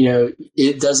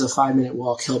 it does a 5-minute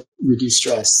walk help reduce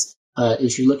stress.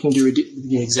 If you're looking to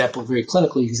reduce, very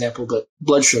clinically example, but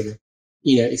blood sugar.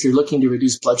 If you're looking to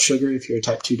reduce blood sugar, if you're a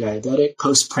type 2 diabetic,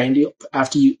 postprandial,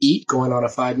 after you eat, going on a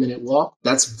 5-minute walk,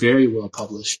 that's very well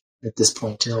published at this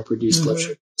point to help reduce blood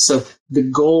sugar. So the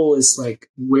goal is like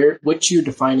what you're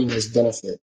defining as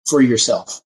benefit for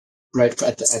yourself, right?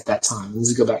 At that time.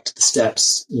 Let's go back to the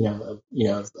steps,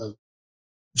 of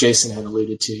Jason had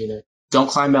alluded to, don't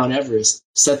climb Mount Everest,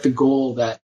 set the goal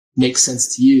that makes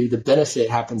sense to you. The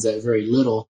benefit happens at very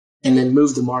little, and then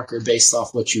move the marker based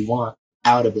off what you want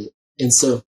out of it. And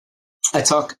so I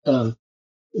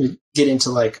get into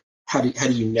like, how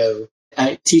do you know?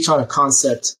 I teach on a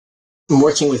concept in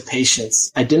working with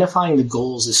patients. Identifying the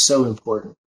goals is so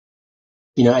important.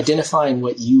 Identifying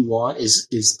what you want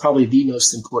is probably the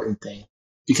most important thing,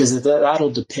 because that'll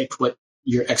depict what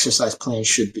your exercise plan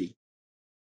should be.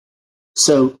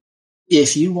 So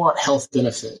if you want health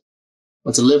benefit,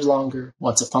 want to live longer,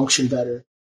 want to function better,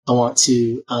 I want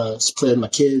to play with my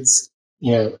kids,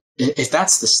 if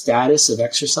that's the status of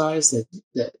exercise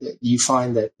that you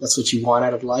find that that's what you want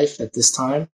out of life at this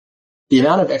time, the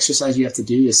amount of exercise you have to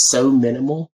do is so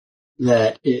minimal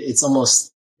that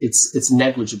it's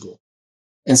negligible.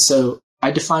 And so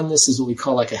I define this as what we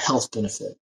call like a health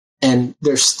benefit. And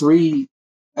there's 3,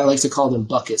 I like to call them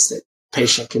buckets that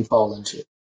patient can fall into,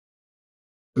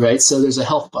 right? So there's a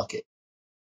health bucket.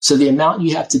 So the amount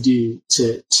you have to do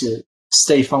to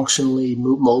stay functionally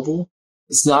mobile,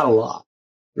 it's not a lot,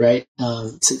 right?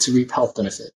 To reap health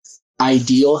benefit.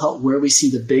 Ideal health, where we see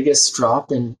the biggest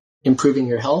drop in improving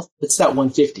your health, it's that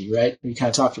 150, right? We kind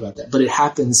of talked about that, but it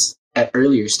happens at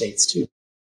earlier states too.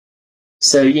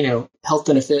 So, health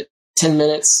benefit, 10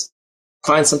 minutes,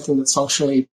 find something that's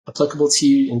functionally applicable to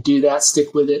you and do that,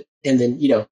 stick with it. And then,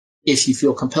 if you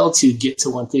feel compelled to, get to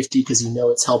 150 because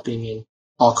it's helping in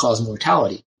all-cause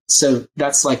mortality. So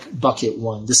that's like bucket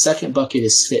 1. The second bucket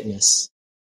is fitness.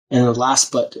 And the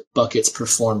last bucket's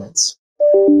performance.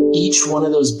 Each one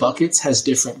of those buckets has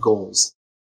different goals.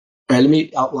 All right, let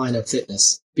me outline a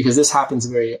fitness, because this happens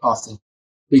very often.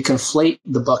 We conflate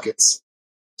the buckets.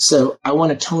 So I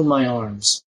want to tone my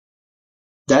arms.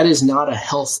 That is not a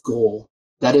health goal.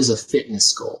 That is a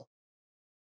fitness goal.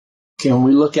 Okay, when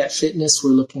we look at fitness,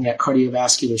 we're looking at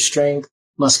cardiovascular strength,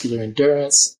 muscular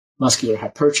endurance, muscular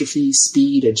hypertrophy,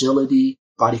 speed, agility,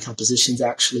 body composition's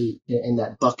actually in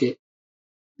that bucket.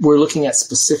 We're looking at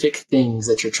specific things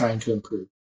that you're trying to improve.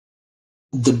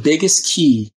 The biggest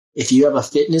key, if you have a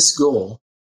fitness goal,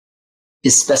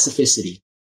 is specificity.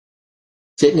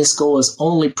 Fitness goal is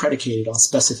only predicated on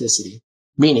specificity,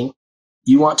 meaning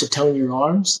you want to tone your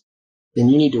arms, then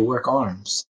you need to work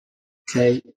arms.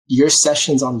 Okay. Your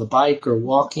sessions on the bike or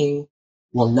walking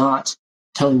will not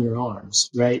tone your arms,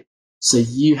 right? So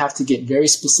you have to get very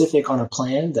specific on a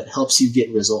plan that helps you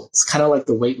get results. Kind of like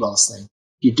the weight loss thing.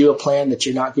 You do a plan that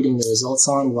you're not getting the results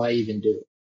on, why even do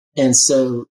it? And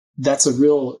so that's a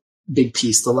real big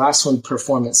piece. The last one,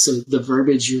 performance. So the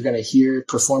verbiage you're going to hear,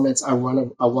 performance, I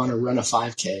want to run a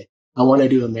 5K. I want to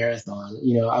do a marathon.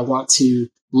 I want to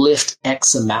lift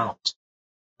X amount.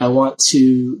 I want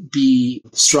to be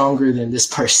stronger than this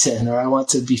person, or I want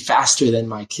to be faster than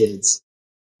my kids.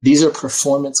 These are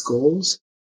performance goals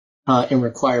and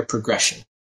require progression.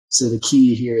 So the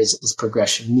key here is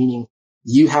progression, meaning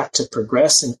you have to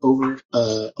progress and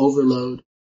overload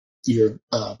your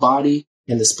body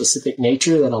in the specific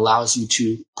nature that allows you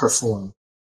to perform.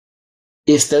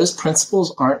 If those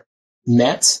principles aren't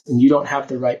met and you don't have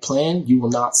the right plan, you will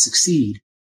not succeed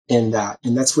in that.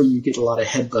 And that's where you get a lot of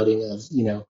headbutting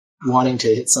of, wanting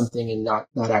to hit something and not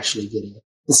actually getting it.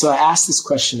 And so I ask this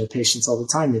question to patients all the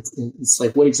time. It's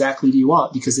like, what exactly do you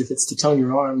want? Because if it's to tone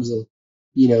your arms and,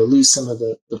 lose some of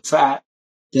the fat,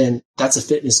 then that's a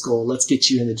fitness goal. Let's get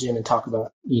you in the gym and talk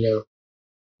about,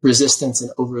 resistance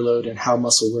and overload and how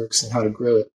muscle works and how to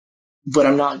grow it. But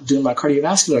I'm not doing my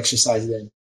cardiovascular exercise then.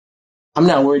 I'm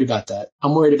not worried about that.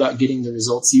 I'm worried about getting the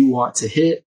results you want to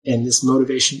hit and this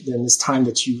motivation and this time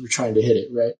that you were trying to hit it,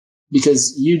 right?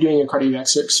 Because you doing your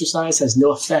cardiovascular exercise has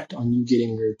no effect on you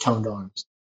getting your toned arms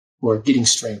or getting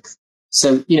strength.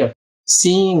 So,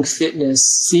 seeing fitness,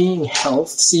 seeing health,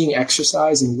 seeing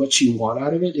exercise and what you want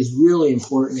out of it is really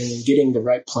important, and in getting the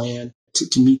right plan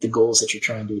to meet the goals that you're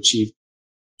trying to achieve.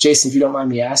 Jason, if you don't mind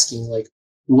me asking,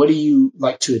 what do you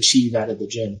like to achieve out of the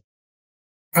gym?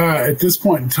 At this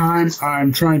point in time,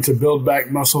 I'm trying to build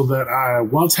back muscle that I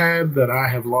once had that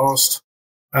I have lost.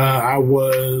 I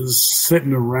was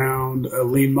sitting around a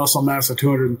lean muscle mass of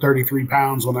 233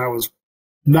 pounds when I was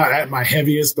not at my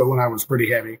heaviest, but when I was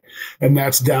pretty heavy. And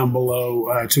that's down below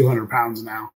 200 pounds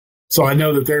now. So I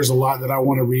know that there's a lot that I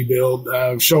want to rebuild,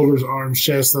 shoulders, arms,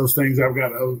 chest, those things. I've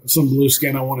got some blue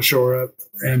skin I want to shore up.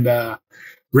 And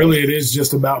really, it is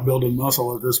just about building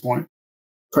muscle at this point.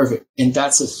 Perfect. And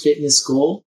that's a fitness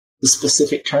goal. The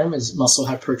specific term is muscle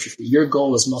hypertrophy. Your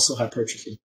goal is muscle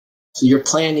hypertrophy. So your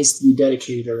plan needs to be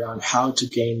dedicated around how to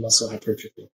gain muscle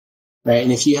hypertrophy, right?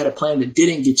 And if you had a plan that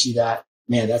didn't get you that,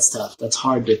 man, that's tough. That's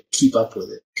hard to keep up with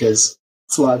it because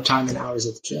it's a lot of time and hours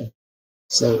at the gym.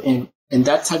 So, and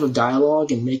that type of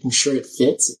dialogue and making sure it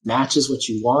fits, it matches what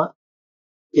you want.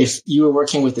 If you were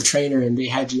working with a trainer and they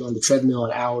had you on the treadmill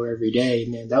an hour every day,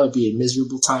 man, that would be a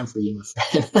miserable time for you, my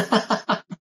friend.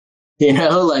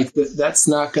 Like that's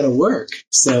not going to work.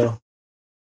 So.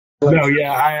 No,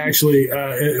 yeah, I actually,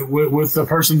 with the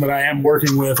person that I am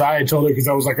working with, I had told her, because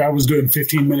I was doing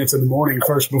 15 minutes in the morning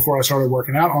first before I started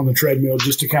working out on the treadmill,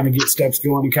 just to kind of get steps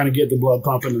going and kind of get the blood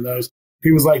pumping and those.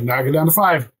 He was like, knock it down to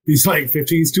 5. He's like,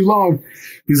 15 is too long.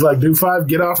 He's like, do 5,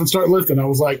 get off and start lifting. I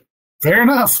was like, fair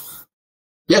enough.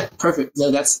 Yeah, perfect.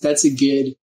 No, that's a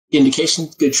good indication,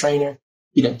 good trainer.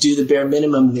 Do the bare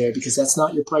minimum there, because that's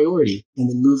not your priority, and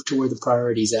then move to where the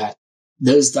priority's at.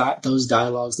 Those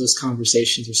dialogues, those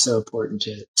conversations are so important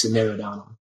to narrow down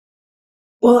on.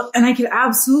 Well, and I could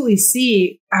absolutely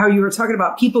see how you were talking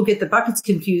about people get the buckets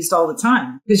confused all the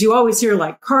time, because you always hear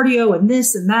like cardio and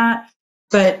this and that,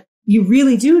 but you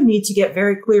really do need to get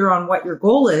very clear on what your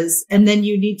goal is. And then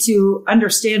you need to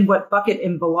understand what bucket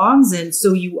it belongs in,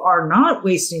 so you are not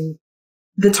wasting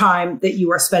the time that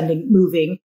you are spending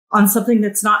moving on something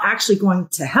that's not actually going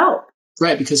to help.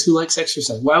 Right, because who likes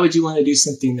exercise? Why would you want to do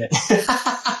something that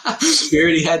we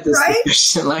already had this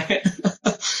discussion?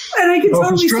 And I can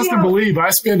totally see trust and believe, I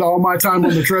spend all my time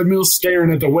on the treadmill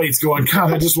staring at the weights going,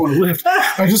 God, I just want to lift.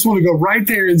 I just want to go right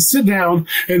there and sit down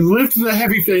and lift the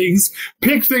heavy things,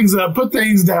 pick things up, put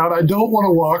things down. I don't want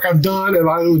to walk. I'm done. And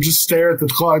I would just stare at the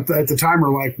clock, at the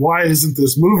timer, like, why isn't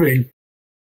this moving?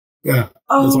 Yeah.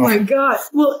 Oh, my God.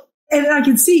 Well, and I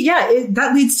can see,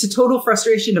 that leads to total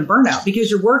frustration and burnout, because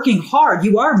you're working hard.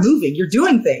 You are moving, you're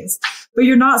doing things, but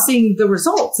you're not seeing the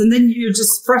results. And then you're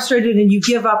just frustrated and you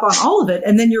give up on all of it.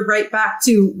 And then you're right back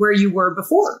to where you were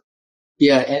before.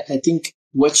 Yeah. I think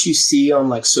what you see on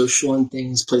like social and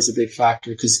things plays a big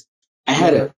factor, because I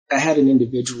had an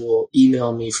individual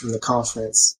email me from the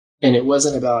conference, and it was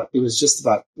just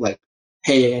about like,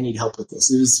 hey, I need help with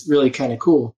this. It was really kind of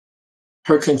cool.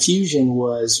 Her confusion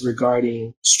was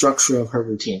regarding structure of her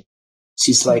routine.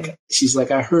 She's like,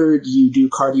 I heard you do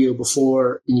cardio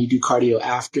before and you do cardio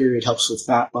after. It helps with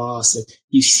fat loss. And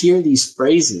you hear these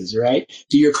phrases, right?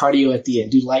 Do your cardio at the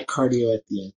end. Do light cardio at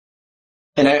the end.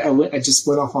 And I just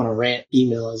went off on a rant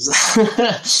email. And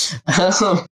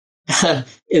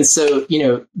so,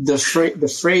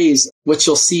 the phrase, what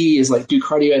you'll see is like, do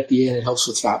cardio at the end. It helps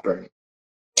with fat burning.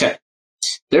 Okay.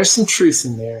 There's some truth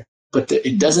in there, but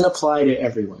it doesn't apply to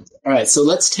everyone. All right, so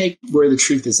let's take where the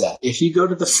truth is at. If you go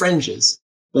to the fringes,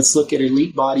 let's look at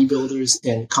elite bodybuilders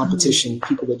and competition,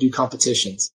 people that do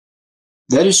competitions.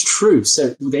 That is true.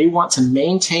 So they want to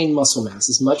maintain muscle mass,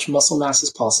 as much muscle mass as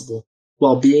possible,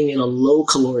 while being in a low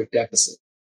caloric deficit.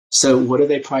 So what do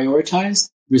they prioritize?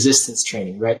 Resistance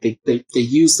training, right? They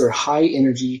use their high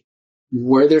energy,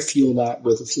 where they're fueled at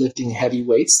with lifting heavy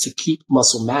weights, to keep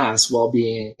muscle mass while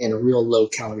being in a real low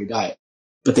calorie diet.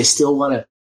 But they still want to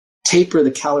taper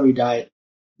the calorie diet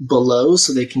below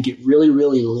so they can get really,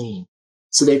 really lean.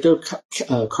 So they throw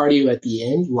cardio at the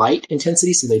end, light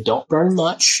intensity, so they don't burn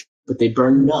much, but they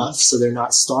burn enough so they're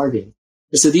not starving.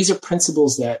 And so these are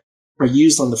principles that are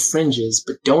used on the fringes,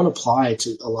 but don't apply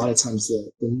to a lot of times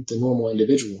the normal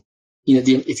individual.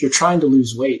 If you're trying to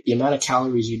lose weight, the amount of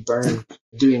calories you burn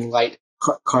doing light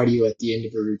cardio at the end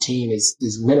of a routine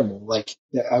is minimal. Like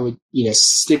I would,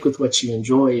 stick with what you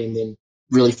enjoy and then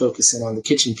really focus in on the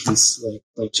kitchen piece,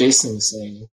 like Jason was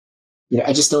saying.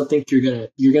 I just don't think you're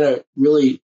gonna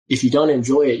really, if you don't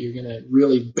enjoy it, you're gonna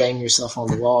really bang yourself on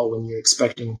the wall when you're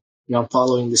expecting, I'm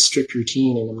following this strict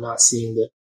routine and I'm not seeing the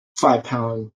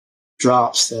 5-pound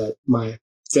drops that my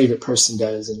favorite person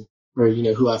does, or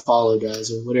who I follow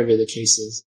does, or whatever the case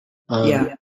is.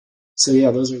 So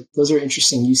those are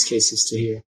interesting use cases to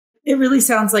hear. It really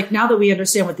sounds like, now that we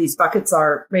understand what these buckets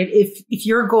are, right? If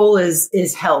your goal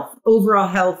is health, overall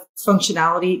health,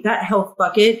 functionality, that health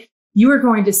bucket, you are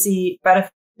going to see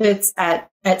benefits at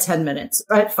 10 minutes,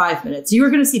 at 5 minutes. You are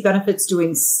going to see benefits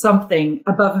doing something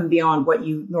above and beyond what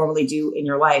you normally do in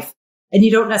your life. And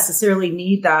you don't necessarily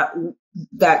need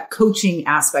that coaching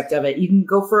aspect of it. You can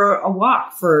go for a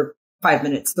walk for 5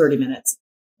 minutes, 30 minutes.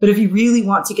 But if you really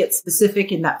want to get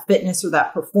specific in that fitness or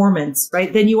that performance,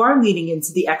 right, then you are leading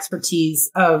into the expertise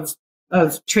of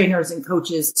trainers and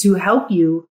coaches to help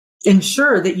you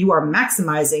ensure that you are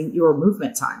maximizing your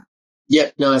movement time.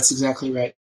 Yeah, no, that's exactly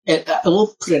right. And I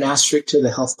will put an asterisk to the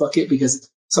health bucket, because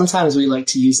sometimes we like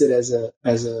to use it as a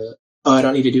I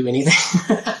don't need to do anything.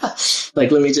 Like,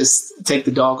 let me just take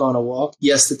the dog on a walk.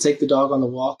 Yes, to take the dog on the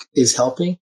walk is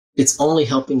helping. It's only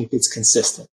helping if it's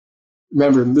consistent.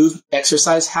 Remember,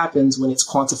 exercise happens when it's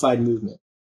quantified movement.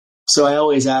 So I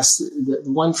always ask, the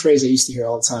one phrase I used to hear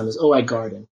all the time is, I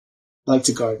garden. I like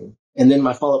to garden. And then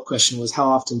my follow-up question was, how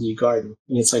often do you garden?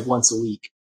 And it's like once a week.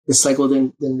 It's like, well,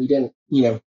 then we didn't,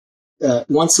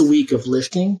 once a week of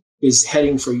lifting is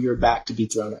heading for your back to be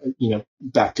thrown,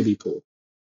 back to be pulled.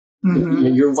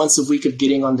 Mm-hmm. Your once a week of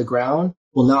getting on the ground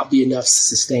will not be enough to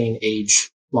sustain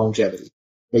age longevity.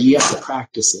 But you have to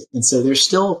practice it. And so there's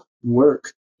still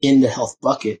work in the health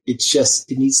bucket. It's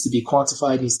just, it needs to be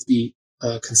quantified, it needs to be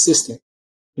consistent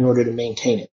in order to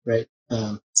maintain it, right?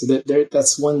 So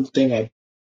that's one thing I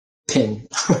pin.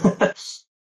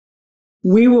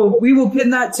 We will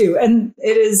pin that too. And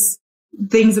it is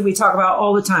things that we talk about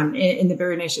all the time in the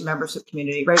Berry Nation membership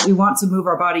community, right? We want to move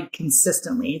our body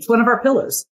consistently. It's one of our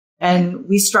pillars, and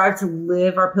we strive to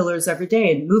live our pillars every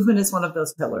day. And movement is one of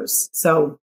those pillars.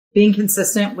 So being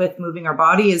consistent with moving our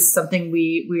body is something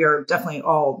we are definitely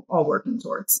all working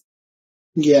towards.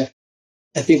 Yeah.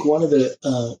 I think one of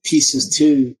the pieces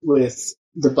too with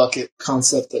the bucket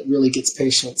concept that really gets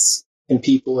patients and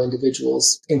people,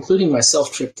 individuals, including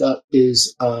myself, tripped up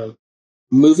is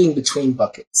moving between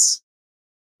buckets.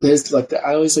 There's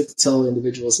I always like to tell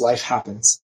individuals life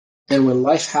happens. And when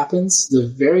life happens, the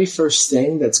very first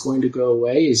thing that's going to go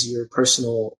away is your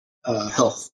personal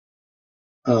health.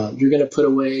 You're going to put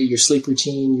away your sleep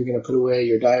routine. You're going to put away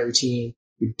your diet routine.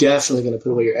 You're definitely going to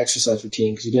put away your exercise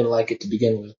routine because you didn't like it to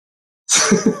begin with.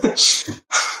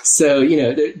 So,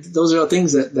 those are all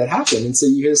things that happen. And so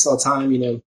you hear this all the time,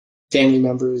 family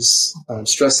members,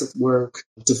 stress at work,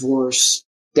 divorce,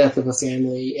 death of a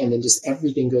family, and then just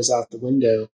everything goes out the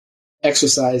window.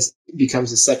 Exercise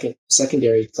becomes a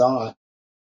secondary thought.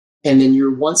 And then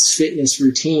your once fitness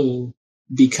routine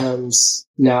becomes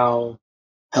now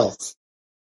health.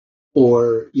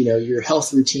 Or, your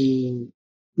health routine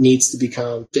needs to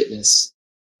become fitness.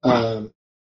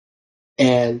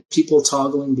 And people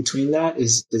toggling between that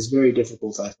is very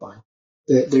difficult, I find.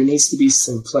 There needs to be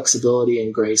some flexibility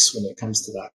and grace when it comes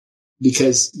to that,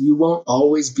 because you won't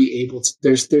always be able to.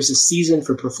 There's a season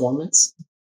for performance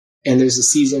and there's a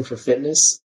season for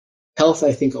fitness. Health,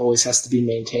 I think, always has to be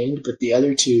maintained, but the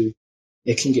other two,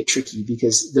 it can get tricky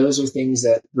because those are things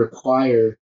that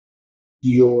require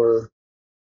your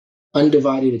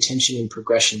undivided attention and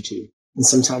progression to. And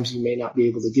sometimes you may not be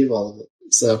able to give all of it.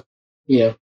 So,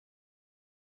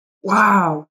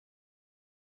 Wow.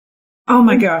 Oh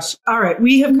my gosh. All right.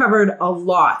 We have covered a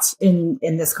lot in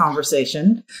this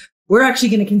conversation. We're actually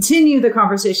going to continue the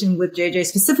conversation with JJ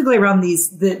specifically around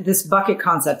this bucket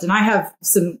concept. And I have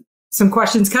some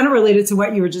questions kind of related to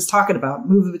what you were just talking about,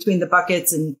 moving between the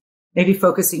buckets and maybe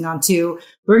focusing on two.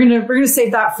 We're going to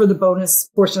save that for the bonus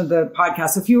portion of the podcast.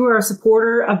 So if you are a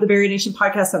supporter of the Berry Nation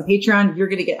podcast on Patreon, you're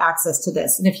going to get access to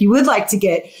this. And if you would like to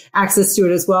get access to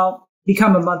it as well,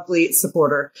 become a monthly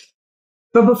supporter.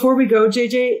 But before we go,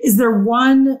 JJ, is there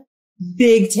one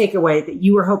big takeaway that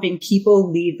you were hoping people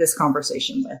leave this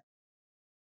conversation with?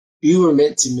 You were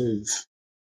meant to move.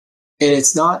 And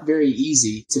it's not very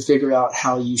easy to figure out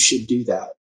how you should do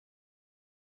that.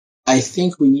 I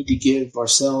think we need to give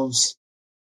ourselves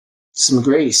some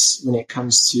grace when it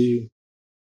comes to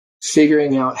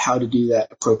figuring out how to do that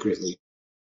appropriately.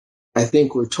 I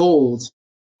think we're told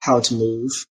how to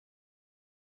move,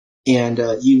 and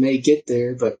you may get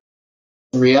there, but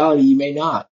in reality, you may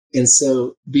not. And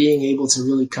so being able to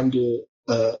really come to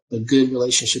a good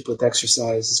relationship with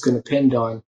exercise is going to depend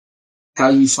on how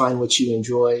you find what you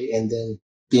enjoy and then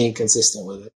being consistent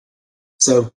with it.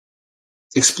 So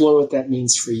explore what that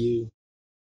means for you.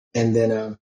 And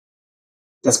then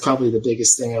that's probably the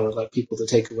biggest thing I would like people to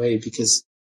take away, because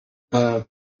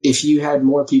if you had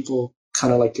more people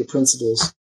kind of like your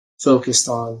principles focused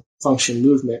on function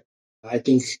movement, I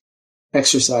think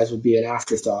exercise would be an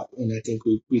afterthought, and I think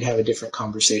we'd have a different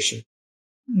conversation.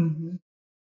 Mm-hmm.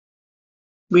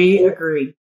 We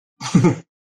agree.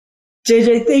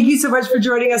 JJ, thank you so much for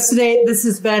joining us today. This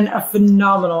has been a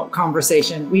phenomenal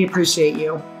conversation. We appreciate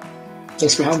you.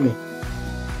 Thanks for having me.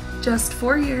 Just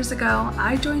 4 years ago,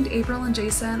 I joined April and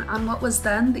Jason on what was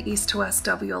then the East to West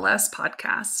WLS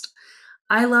podcast.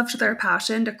 I loved their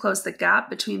passion to close the gap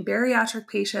between bariatric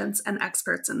patients and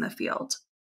experts in the field.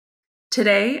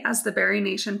 Today, as the Berry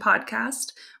Nation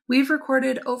podcast, we've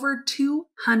recorded over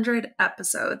 200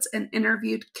 episodes and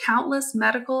interviewed countless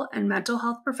medical and mental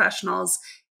health professionals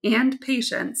and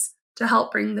patients to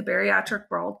help bring the bariatric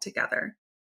world together.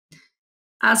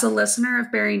 As a listener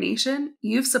of Berry Nation,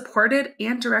 you've supported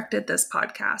and directed this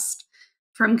podcast.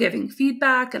 From giving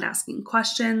feedback and asking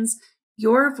questions,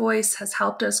 your voice has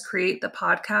helped us create the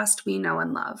podcast we know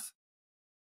and love.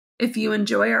 If you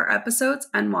enjoy our episodes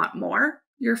and want more,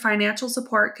 your financial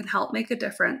support can help make a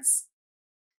difference.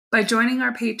 By joining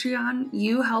our Patreon,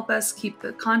 you help us keep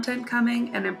the content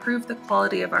coming and improve the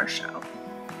quality of our show.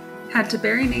 Head to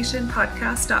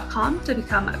BerryNationPodcast.com to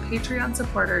become a Patreon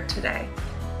supporter today.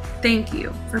 Thank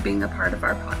you for being a part of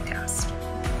our podcast.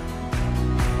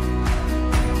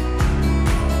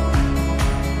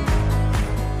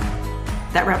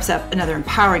 That wraps up another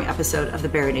empowering episode of the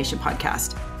Bari Nation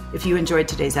podcast. If you enjoyed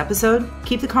today's episode,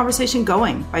 keep the conversation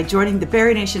going by joining the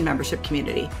Bari Nation membership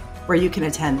community, where you can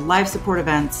attend live support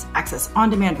events, access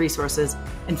on-demand resources,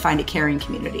 and find a caring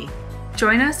community.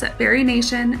 Join us at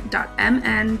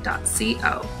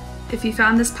barination.mn.co. If you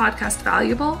found this podcast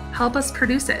valuable, help us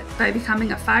produce it by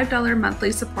becoming a $5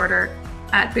 monthly supporter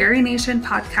at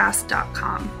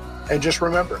barinationpodcast.com. And just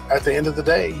remember, at the end of the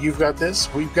day, you've got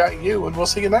this, we've got you, and we'll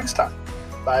see you next time.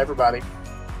 Bye, everybody.